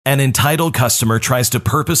An entitled customer tries to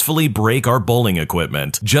purposefully break our bowling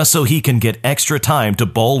equipment just so he can get extra time to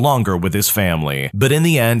bowl longer with his family. But in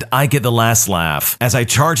the end, I get the last laugh as I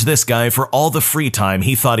charge this guy for all the free time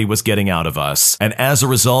he thought he was getting out of us. And as a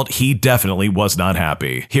result, he definitely was not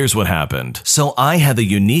happy. Here's what happened. So I had the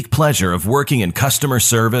unique pleasure of working in customer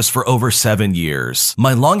service for over 7 years.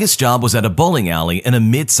 My longest job was at a bowling alley in a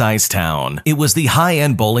mid-sized town. It was the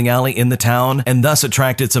high-end bowling alley in the town and thus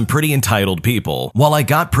attracted some pretty entitled people. While I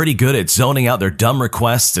got pretty good at zoning out their dumb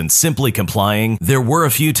requests and simply complying, there were a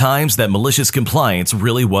few times that malicious compliance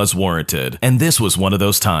really was warranted, and this was one of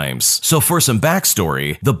those times. So for some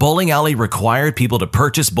backstory, the bowling alley required people to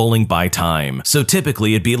purchase bowling by time, so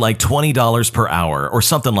typically it'd be like $20 per hour or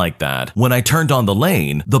something like that. When I turned on the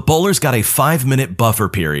lane, the bowlers got a 5-minute buffer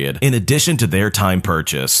period in addition to their time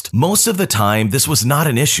purchased. Most of the time, this was not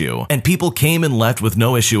an issue, and people came and left with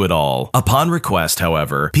no issue at all. Upon request,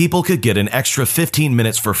 however, people could get an extra 15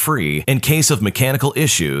 minutes for free in case of mechanical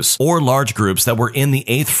issues or large groups that were in the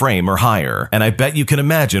 8th frame or higher, and I bet you can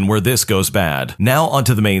imagine where this goes bad. Now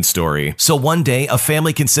onto the main story. So one day, a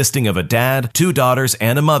family consisting of a dad, 2 daughters,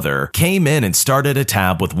 and a mother came in and started a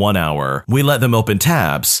tab with 1 hour. We let them open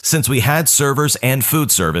tabs since we had servers and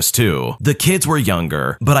food service too. The kids were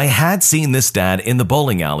younger, but I had seen this dad in the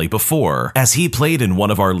bowling alley before as he played in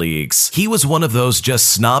one of our leagues. He was one of those just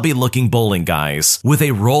snobby looking bowling guys with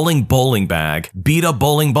a rolling bowling bag, beat up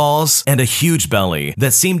bowling balls, and a huge belly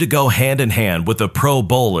that seemed to go hand in hand with the pro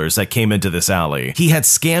bowlers that came into this alley. He had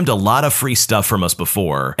scammed a lot of free stuff from us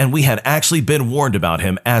before, and we had actually been warned about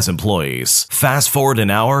him as employees. Fast forward an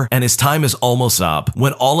hour, and his time is almost up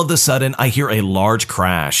when all of a sudden I hear a large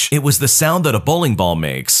crash. It was the sound that a bowling ball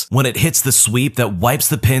makes when it hits the sweep that wipes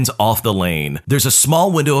the pins off the lane. There's a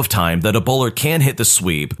small window of time that a bowler can hit the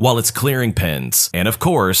sweep while it's clearing pins. And of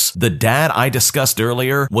course, the dad I discussed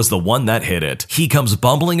earlier was the one that hit it. He comes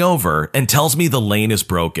bumbling over and tells me the lane is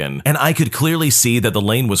broken. And I could clearly see that the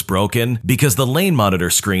lane was broken because the lane monitor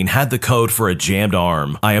screen had the code for a jammed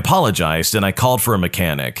arm. I apologized and I called for a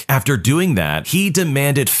mechanic. After doing that, he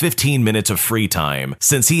demanded 15 minutes of free time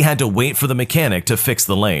since he had to wait for the mechanic to fix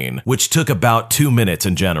the lane, which took about 2 minutes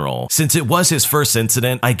in general. Since it was his first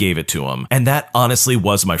incident, I gave it to him. And that honestly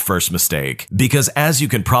was my first mistake. Because as you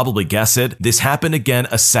can probably guess it, this happened again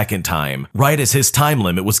a second time, right as his time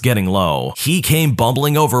limit was getting low. He came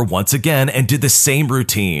bumbling over once again and did the same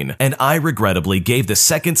routine, and I regrettably gave the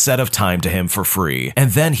second set of time to him for free,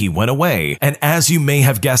 and then he went away. And as you may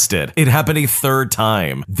have guessed it happened a third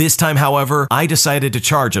time. This time, however, I decided to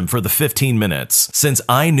charge him for the 15 minutes, since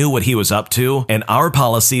I knew what he was up to, and our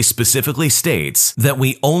policy specifically states that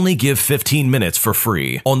we only give 15 minutes for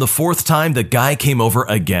free. On the 4th time, the guy came over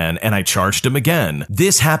again, and I charged him again.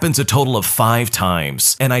 This happens a total of 5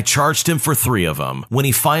 times, and I charged him for 3 of them. When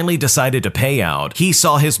he finally decided to pay out, he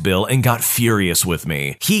saw his bill and got furious with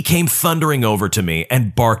me. He came thundering over to me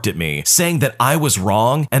and barked at me, saying that I was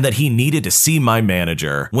wrong and that he needed to see my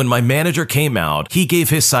manager. When my manager came out, he gave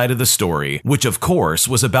his side of the story, which of course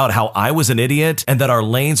was about how I was an idiot and that our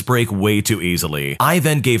lanes break way too easily. I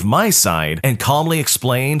then gave my side and calmly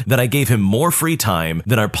explained that I gave him more free time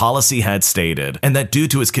than our policy had stated, and that due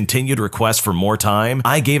to his continued request for more time,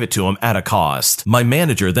 I gave it to him at a cost. My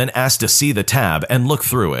manager then asked to see the tab and look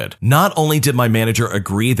through it. Not only did my manager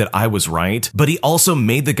agree that I was right, but he also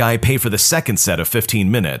made the guy pay for the second set of 15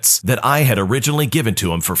 minutes that I had originally given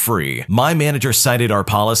to him for free. My manager cited our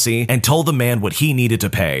policy and told the man what he needed to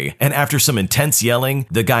pay, and after some intense yelling,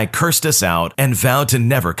 the guy cursed us out and vowed to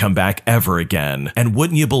never come back ever again. And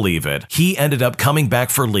wouldn't you believe it, he ended up coming back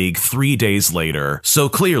for league 3 days later. So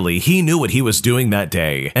clearly he knew what he was doing that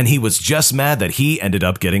day, and he was just mad that he ended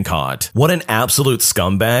up getting caught. What an absolute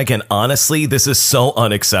scumbag, and honestly, this is so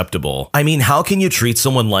unacceptable. I mean, how can you treat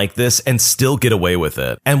someone like this and still get away with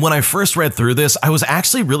it? And when I first read through this, I was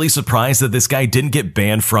actually really surprised that this guy didn't get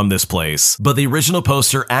banned from this place. But the original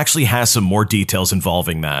poster actually has some more details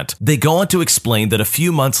involving that. They go on to explain that a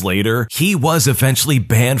few months later, he was eventually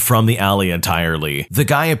banned from the alley entirely. The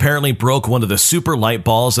guy apparently broke one of the super light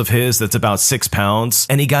balls of his that's about 6 pounds,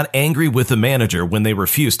 and he got angry with the manager when they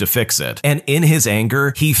refused to fix it. And in his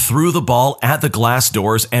anger, he threw the ball at the glass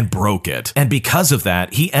doors and broke it. And because of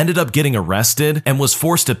that, he ended up getting arrested and was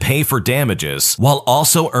forced to pay for damages while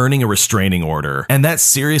also earning a restraining order. And that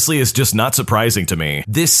seriously is just not surprising to me.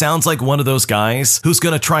 This sounds like one of those guys who's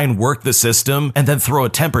gonna try and work the system and then throw a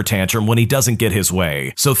temper tantrum when he doesn't get his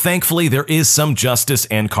way. So thankfully there is some justice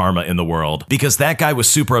and karma in the world, because that guy was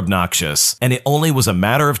super obnoxious, and it only was a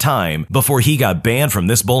matter of time before he got banned from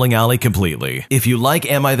this bowling alley completely. If you like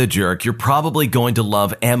Am I the Jerk, you're probably going to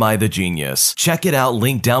love Am I the Genius. Check it out,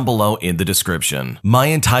 linked down below in the description.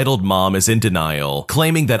 My entitled mom is into denial,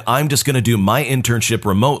 claiming that I'm just going to do my internship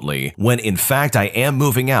remotely when in fact I am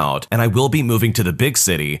moving out and I will be moving to the big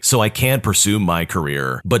city so I can pursue my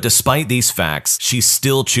career. But despite these facts, she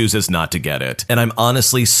still chooses not to get it, and I'm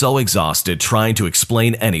honestly so exhausted trying to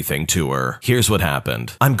explain anything to her. Here's what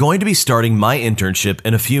happened. I'm going to be starting my internship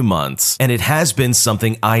in a few months, and it has been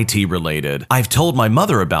something IT related. I've told my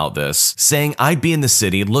mother about this, saying I'd be in the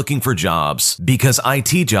city looking for jobs because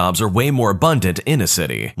IT jobs are way more abundant in a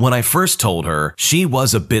city. When I first told her, she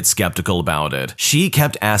was a bit skeptical about it. She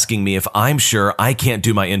kept asking me if I'm sure I can't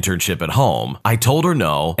do my internship at home. I told her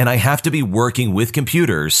no, and I have to be working with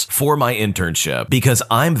computers for my internship because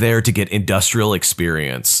I'm there to get industrial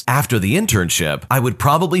experience. After the internship, I would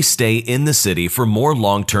probably stay in the city for more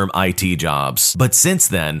long-term IT jobs. But since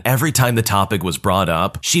then, every time the topic was brought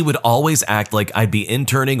up, she would always act like I'd be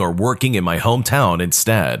interning or working in my hometown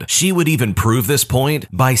instead. She would even prove this point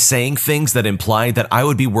by saying things that implied that I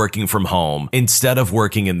would be working from home instead of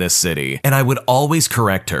working in this city. And I would always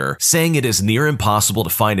correct her, saying it is near impossible to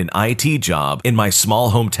find an IT job in my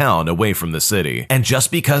small hometown away from the city. And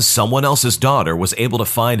just because someone else's daughter was able to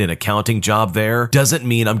find an accounting job there doesn't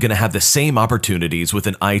mean I'm going to have the same opportunities with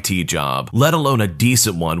an IT job, let alone a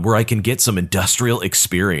decent one where I can get some industrial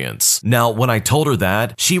experience. Now, when I told her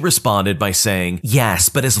that, she responded by saying, yes,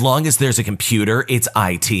 but as long as there's a computer, it's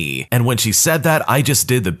IT. And when she said that, I just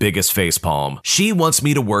did the biggest facepalm. She wants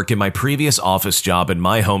me to work in my previous office job in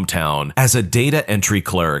my hometown as a data entry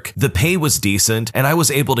clerk. The pay was decent, and I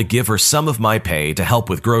was able to give her some of my pay to help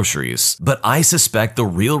with groceries. But I suspect the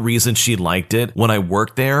real reason she liked it when I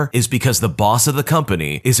worked there is because the boss of the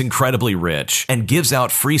company is incredibly rich and gives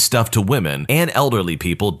out free stuff to women and elderly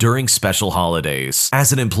people during special holidays.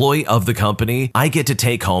 As an employee of the company, I get to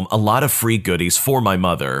take home a lot of free goodies for my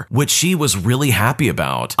mother, which she was really happy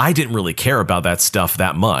about. I didn't really care about that stuff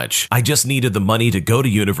that much. I just needed the money to go to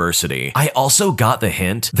university. I also got the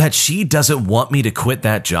hint that she doesn't want me to quit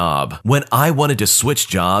that job when I wanted to switch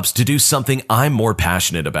jobs to do something I'm more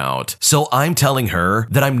passionate about. So I'm telling her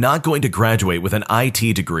that I'm not going to graduate with an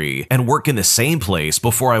IT degree and work in the same place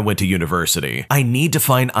before I went to university. I need to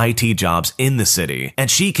find IT jobs in the city. And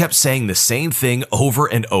she kept saying the same thing over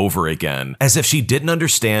and over again, as if she didn't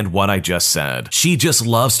understand what I just said. She just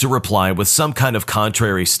loves to reply with some kind of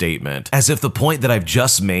contrary statement, as if the point that I've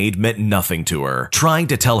just made meant nothing to her. Trying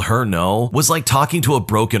to tell her no was like talking to a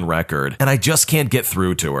broken record, and I just can't get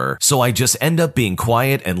through to her, so I just end up being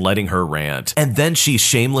quiet and letting her rant. And then she's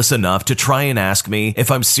shameless enough to try and ask me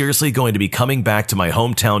if I'm seriously going to be coming back to my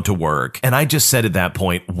hometown to work, and I just said at that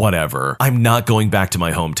point, whatever. I'm not going back to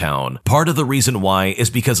my hometown. Part of the reason why is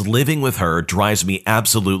because living with her drives me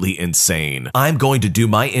absolutely insane. I'm going to do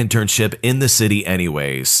my internship in the city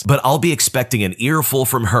anyways, but I'll be expecting an earful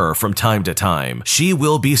from her from time to time. She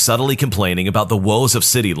will be subtly complaining about the woes of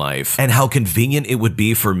city life and how convenient it would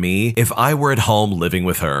be for me if I were at home living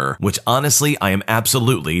with her, which honestly, I am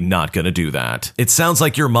absolutely not going to do that. It sounds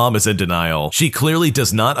like your mom is in denial. She clearly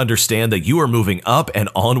does not understand that you are moving up and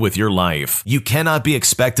on with your life. You cannot be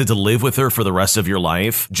expected to live with her for the rest of your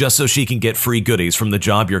life just so she can get free goodies from the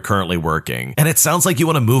job you're currently working. And it sounds like you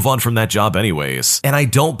want to move on from that job anyways. And I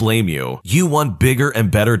don't blame you. You want bigger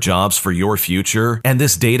and better jobs for your future, and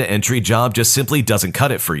this data entry job just simply doesn't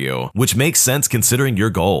cut it for you, which makes sense considering your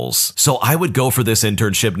goals. So I would go for this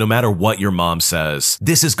internship no matter what your mom says.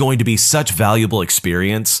 This is going to be such valuable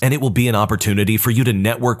experience, and it will be an opportunity for you to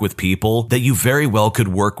network with people that you very well could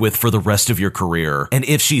work with for the rest of your career. And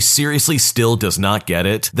if she seriously still does not get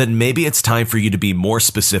it, then maybe it's time for you to be more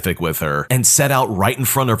specific with her and set out right in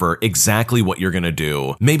front of her exactly what you're going to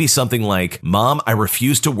do. Maybe something like, Mom, I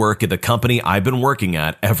refuse to work at the company I've been working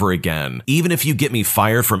at ever again. Even if you get me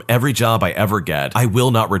fired from every job I ever get, I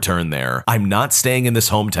will not return there. I'm not staying in this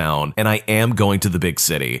hometown, and I am going to the big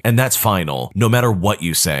city. And that's final, no matter what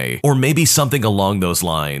you say. Or maybe something along those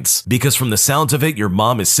lines. Because from the sounds of it, your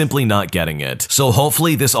mom is simply not getting it. So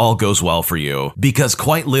hopefully this all goes well for you, because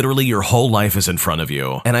quite literally your whole life is in front of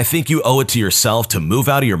you. And I think you owe it to yourself to move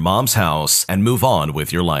out of your mom's house and move on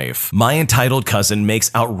with your life. My entitled cousin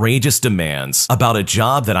makes outrageous demands about a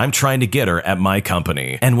job that I'm trying to get her at my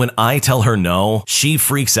company. And when I tell her no, she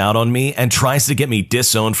freaks out on me and tries to get me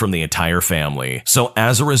disowned from the entire family. So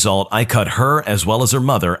as a result, I cut her as well as her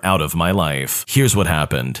mother out of my life. Here's what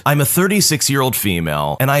happened. I'm a 36-year-old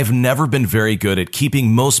female, and I've never been very good at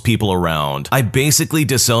keeping most people around. I basically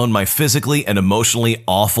disowned my physically and emotionally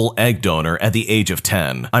awful egg donor at the age of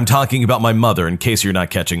 10. I'm talking about my mother in case you're not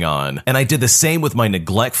catching on. And I did the same with my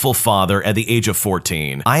neglectful father at the age of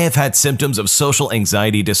 14. I have had symptoms of social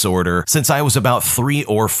anxiety disorder since I was about 3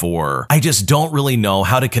 or 4. I just don't really know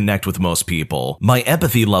how to connect with most people. My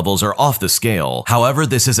empathy levels are off the scale. However,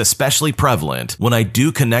 this this is especially prevalent when I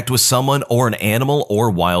do connect with someone or an animal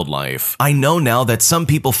or wildlife. I know now that some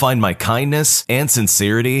people find my kindness and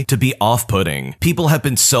sincerity to be off-putting. People have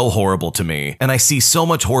been so horrible to me, and I see so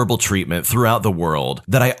much horrible treatment throughout the world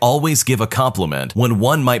that I always give a compliment when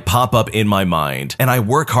one might pop up in my mind, and I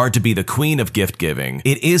work hard to be the queen of gift giving.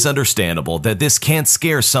 It is understandable that this can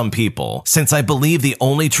scare some people, since I believe the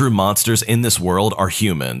only true monsters in this world are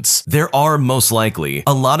humans. There are, most likely,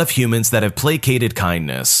 a lot of humans that have placated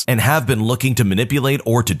kindness and have been looking to manipulate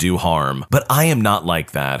or to do harm, but I am not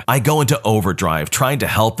like that. I go into overdrive trying to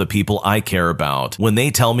help the people I care about when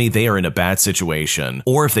they tell me they are in a bad situation,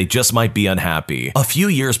 or if they just might be unhappy. A few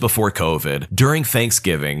years before COVID, during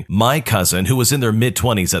Thanksgiving, my cousin, who was in their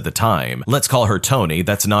mid-20s at the time, let's call her Tony,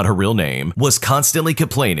 that's not her real name, was constantly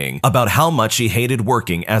complaining about how much she hated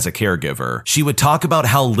working as a caregiver. She would talk about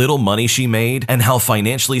how little money she made and how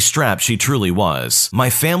financially strapped she truly was. My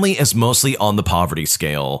family is mostly on the poverty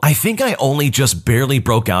scale. I think I only just barely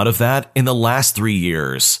broke out of that in the last 3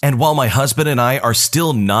 years. And while my husband and I are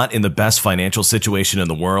still not in the best financial situation in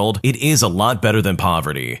the world, it is a lot better than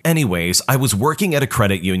poverty. Anyways, I was working at a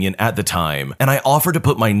credit union at the time, and I offered to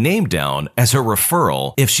put my name down as her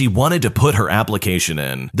referral if she wanted to put her application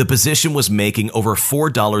in. The position was making over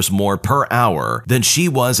 $4 more per hour than she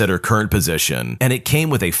was at her current position, and it came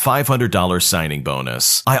with a $500 signing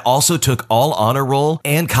bonus. I also took all honor roll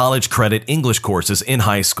and college credit English courses in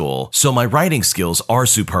high school, so my writing skills are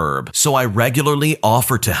superb. So I regularly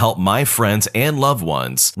offer to help my friends and loved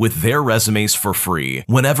ones with their resumes for free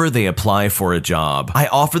whenever they apply for a job. I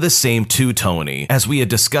offer the same to Tony, as we had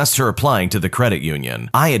discussed her applying to the credit union.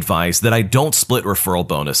 I advised that I don't split referral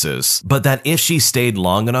bonuses, but that if she stayed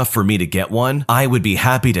long enough for me to get one, I would be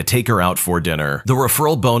happy to take her out for dinner. The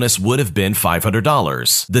referral bonus would have been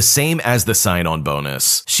 $500, the same as the sign-on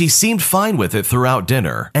bonus. She seemed fine with it throughout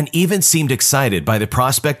dinner, and even seemed excited by the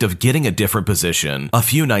prospect of getting a different position. A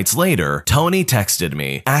few nights later, Tony texted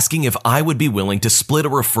me, asking if I would be willing to split a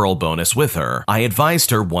referral bonus with her. I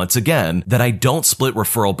advised her once again that I don't split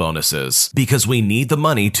referral bonuses, because we need the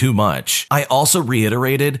money too much. I also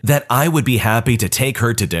reiterated that I would be happy to take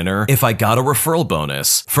her to dinner if I got a referral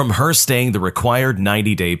bonus from her staying the required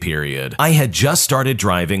 90-day period. I had just started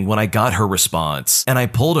driving when I got her response, and I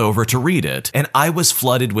pulled over to read it, and I was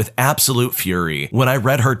flooded with absolute fury when I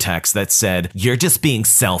read her text that said, "You're just being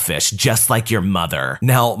selfish, just like your mother."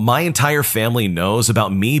 Now, my entire family knows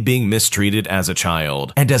about me being mistreated as a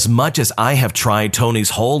child, and as much as I have tried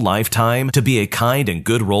Tony's whole lifetime to be a kind and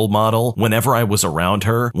good role model whenever I was around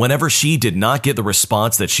her, whenever she did not get the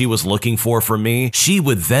response that she was looking for from me, she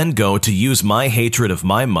would then go to use my hatred of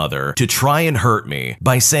my mother to try and hurt me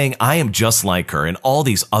by saying I am just like her and all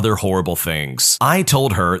these other horrible things. I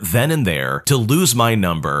told her then and there to lose my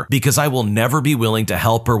number because I will never be willing to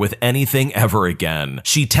help her with anything ever again.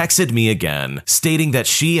 She texted me again, stating that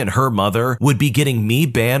she and her mother would be getting me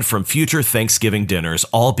banned from future Thanksgiving dinners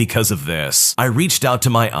all because of this. I reached out to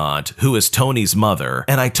my aunt, who is Tony's mother,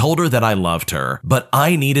 and I told her that I loved her, but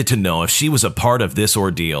I needed to know if she was a part of this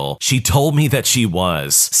ordeal. She told me that she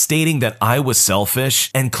was, stating that I was selfish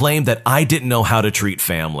and claimed that I didn't know how to treat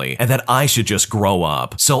family and that I should just grow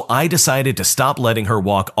up. So I decided to stop letting her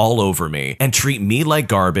walk all over me and treat me like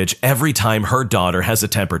garbage every time her daughter has a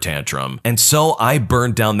temper tantrum. And so I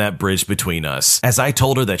burned down that bridge between us, as I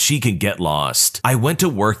told her that she can get lost. I went to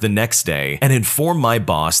work the next day and informed my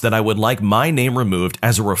boss that I would like my name removed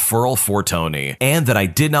as a referral for Tony, and that I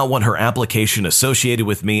did not want her application associated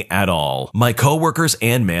with me at all. My coworkers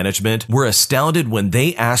and management were astounded when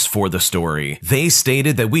they asked for the story. They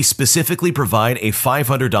stated that we specifically provide a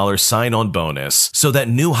 $500 sign-on bonus so that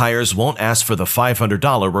new hires won't ask for the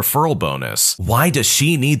 $500 referral bonus. Why does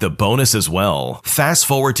she need the bonus as well? Fast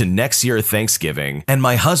forward to next year Thanksgiving, and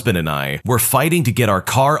my husband and I were fighting to get our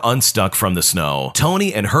car unstuck from the snow.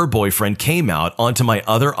 Tony and her boyfriend came out onto my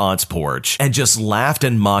other aunt's porch and just laughed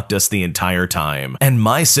and mocked us the entire time. And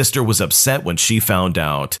my sister was upset when she found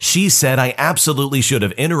out. She said I absolutely should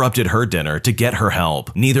have interrupted her dinner to get her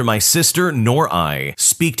help. Neither my sister nor I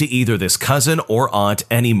speak to either this cousin or aunt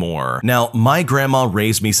anymore. Now, my grandma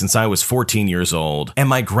raised me since I was 14 years old, and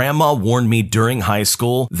my grandma warned me during high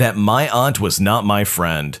school that my aunt was not my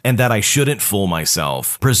friend and that I shouldn't fool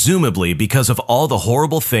myself, presumably because of all the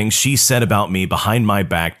horrible things she said about me behind my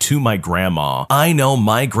back to my grandma. I know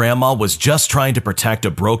my grandma was just trying to protect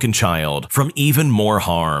a broken child from even more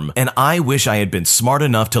harm, and I wish I had been smart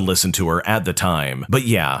enough to listen to her at the time. But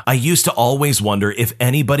yeah, I used to always wonder if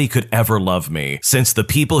anybody could ever love me, since the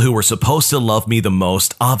people who were supposed to love me the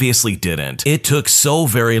most obviously didn't. It took so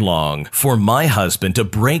very long for my husband to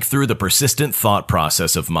break through the persistent thought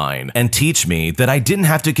process of mine and teach me that I didn't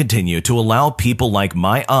have to continue to allow allow people like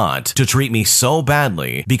my aunt to treat me so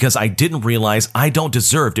badly because I didn't realize I don't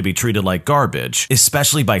deserve to be treated like garbage,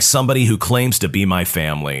 especially by somebody who claims to be my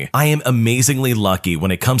family. I am amazingly lucky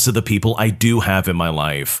when it comes to the people I do have in my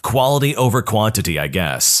life. Quality over quantity, I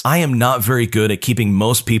guess. I am not very good at keeping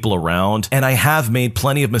most people around, and I have made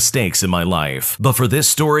plenty of mistakes in my life. But for this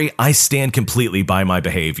story, I stand completely by my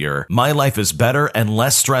behavior. My life is better and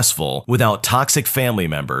less stressful without toxic family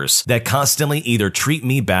members that constantly either treat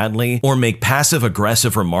me badly or make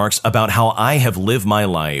passive-aggressive remarks about how I have lived my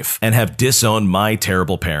life and have disowned my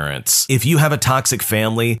terrible parents. If you have a toxic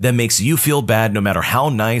family that makes you feel bad no matter how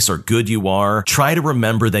nice or good you are, try to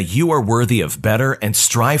remember that you are worthy of better and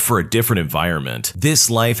strive for a different environment.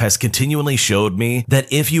 This life has continually showed me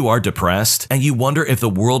that if you are depressed and you wonder if the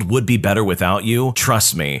world would be better without you,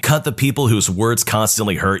 trust me, cut the people whose words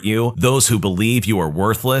constantly hurt you, those who believe you are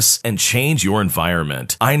worthless, and change your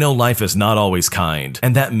environment. I know life is not always kind,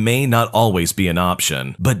 and that may not always be an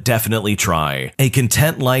option, but definitely try. A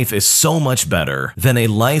content life is so much better than a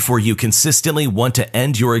life where you consistently want to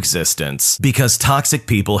end your existence because toxic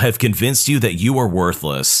people have convinced you that you are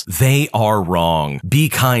worthless. They are wrong. Be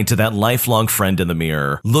kind to that lifelong friend in the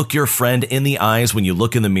mirror. Look your friend in the eyes when you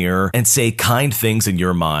look in the mirror and say kind things in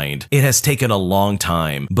your mind. It has taken a long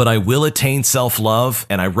time, but I will attain self-love,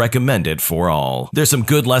 and I recommend it for all. There's some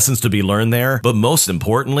good lessons to be learned there, but most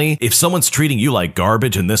importantly, if someone's treating you like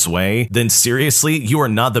garbage in this way, then seriously, you are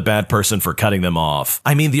not the bad person for cutting them off.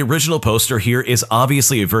 I mean, the original poster here is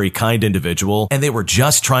obviously a very kind individual, and they were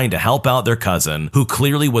just trying to help out their cousin, who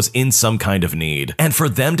clearly was in some kind of need. And for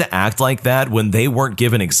them to act like that when they weren't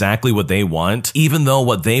given exactly what they want, even though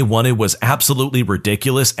what they wanted was absolutely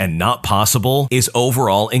ridiculous and not possible, is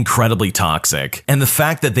overall incredibly toxic. And the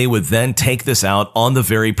fact that they would then take this out on the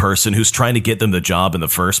very person who's trying to get them the job in the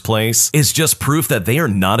first place is just proof that they are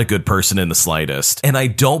not a good person in the slightest. And I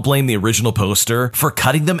don't blame the original poster for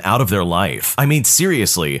cutting them out of their life. I mean,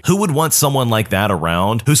 seriously, who would want someone like that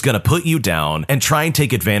around who's gonna put you down and try and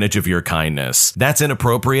take advantage of your kindness? That's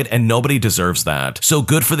inappropriate and nobody deserves that. So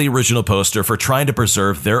good for the original poster for trying to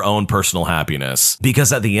preserve their own personal happiness.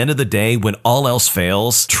 Because at the end of the day, when all else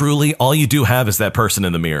fails, truly all you do have is that person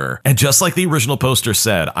in the mirror. And just like the original poster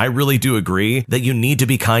said, I really do agree that you need to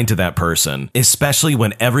be kind to that person, especially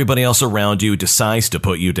when everybody else around you decides to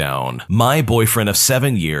put you down. My boyfriend of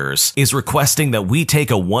 7 years is requesting that we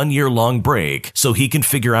take a 1-year-long break so he can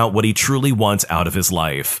figure out what he truly wants out of his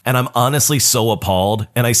life. And I'm honestly so appalled,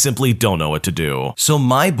 and I simply don't know what to do. So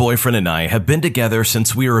my boyfriend and I have been together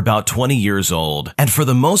since we were about 20 years old, and for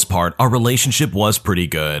the most part, our relationship was pretty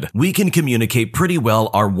good. We can communicate pretty well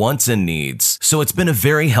our wants and needs, so it's been a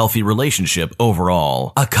very healthy relationship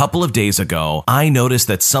overall. A couple of days ago, I noticed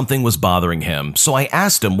that something was bothering him, so I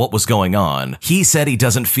asked him what was going on. He said he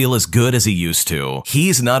doesn't feel as good as he used to.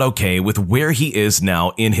 He's not okay with where he is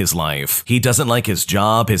now in his life. He doesn't like his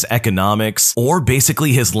job, his economics, or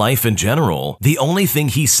basically his life in general. The only thing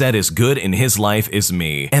he said is good in his life is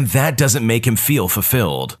me, and that doesn't make him feel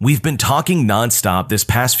fulfilled. We've been talking nonstop this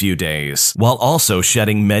past few days, while also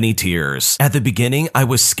shedding many tears. At the beginning, I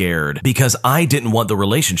was scared because I didn't want the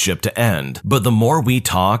relationship to end, but the more we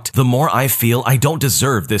talked, the more I feel I don't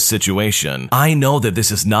deserve this situation. I know that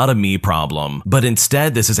this is not a me problem, but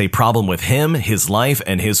instead this is a problem with him, his life,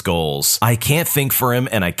 and his goals. I can't think for him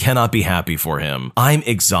and I cannot be happy for him. I'm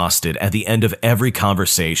exhausted at the end of every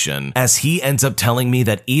conversation, as he ends up telling me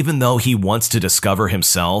that even though he wants to discover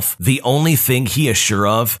himself, the only thing he is sure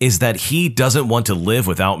of is that he doesn't want to live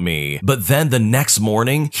without me. But then the next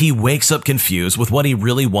morning, he wakes up confused with what he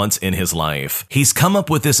really wants in his life. He's come up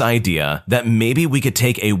with this idea that maybe we could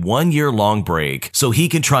take a 1-year-long break so he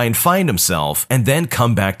can try and find himself and then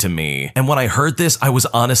come back to me. And when I heard this, I was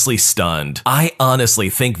honestly stunned. I honestly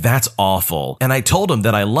think that's awful. And I told him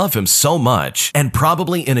that I love him so much, and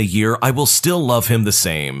probably in a year I will still love him the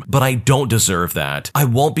same, but I don't deserve that. I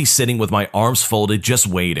won't be sitting with my arms folded just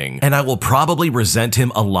waiting, and I will probably resent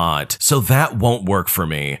him a lot, so that won't work for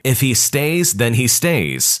me. If he stays, then he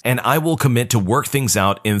stays, and I will commit to work things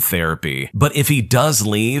out in therapy. But if he does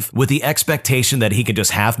leave with the expectation that he can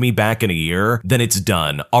just have me back in a year, then it's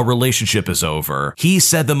done. Our relationship is over. He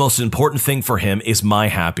said the most important thing for him is my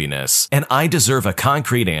happiness, and I deserve a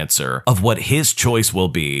concrete answer of what his choice will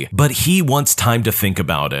be. But he wants time to think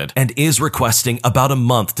about it, and is requesting about a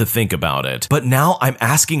month to think about it. But now I'm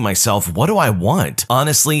asking myself, what do I want?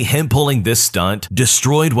 Honestly, him pulling this stunt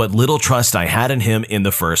destroyed what little trust I had in him in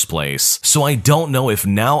the first place. So I don't know if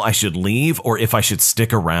now I should leave or if I should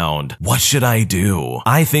stick around. What What should I do?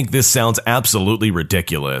 I think this sounds absolutely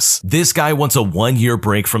ridiculous. This guy wants a 1-year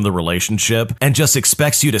break from the relationship and just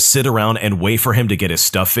expects you to sit around and wait for him to get his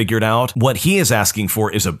stuff figured out. What he is asking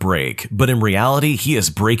for is a break, but in reality, he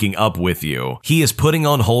is breaking up with you. He is putting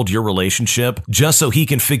on hold your relationship just so he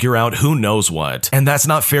can figure out who knows what. And that's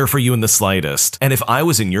not fair for you in the slightest. And if I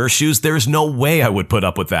was in your shoes, there's no way I would put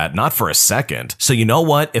up with that, not for a second. So you know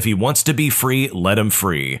what? If he wants to be free, let him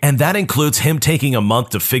free. And that includes him taking a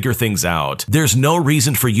month to figure things out. There's no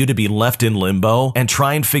reason for you to be left in limbo and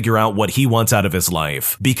try and figure out what he wants out of his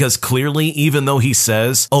life. Because clearly, even though he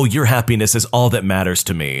says, "Oh, your happiness is all that matters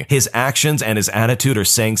to me," his actions and his attitude are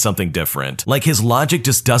saying something different. Like, his logic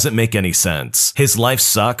just doesn't make any sense. His life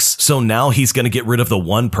sucks, so now he's gonna get rid of the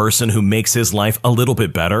one person who makes his life a little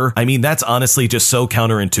bit better. I mean, that's honestly just so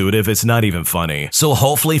counterintuitive, it's not even funny. So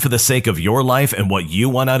hopefully, for the sake of your life and what you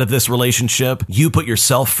want out of this relationship, you put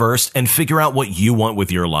yourself first and figure out what you want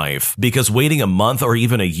with your life. Because waiting a month or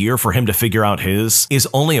even a year for him to figure out his is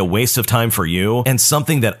only a waste of time for you, and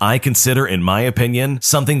something that I consider, in my opinion,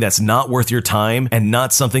 something that's not worth your time and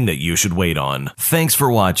not something that you should wait on. Thanks for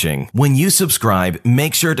watching. When you subscribe,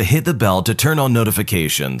 make sure to hit the bell to turn on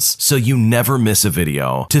notifications so you never miss a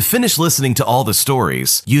video. To finish listening to all the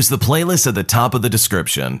stories, use the playlist at the top of the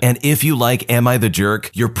description. And if you like Am I the Jerk,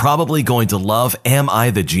 you're probably going to love Am I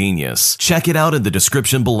the Genius. Check it out in the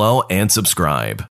description below and subscribe.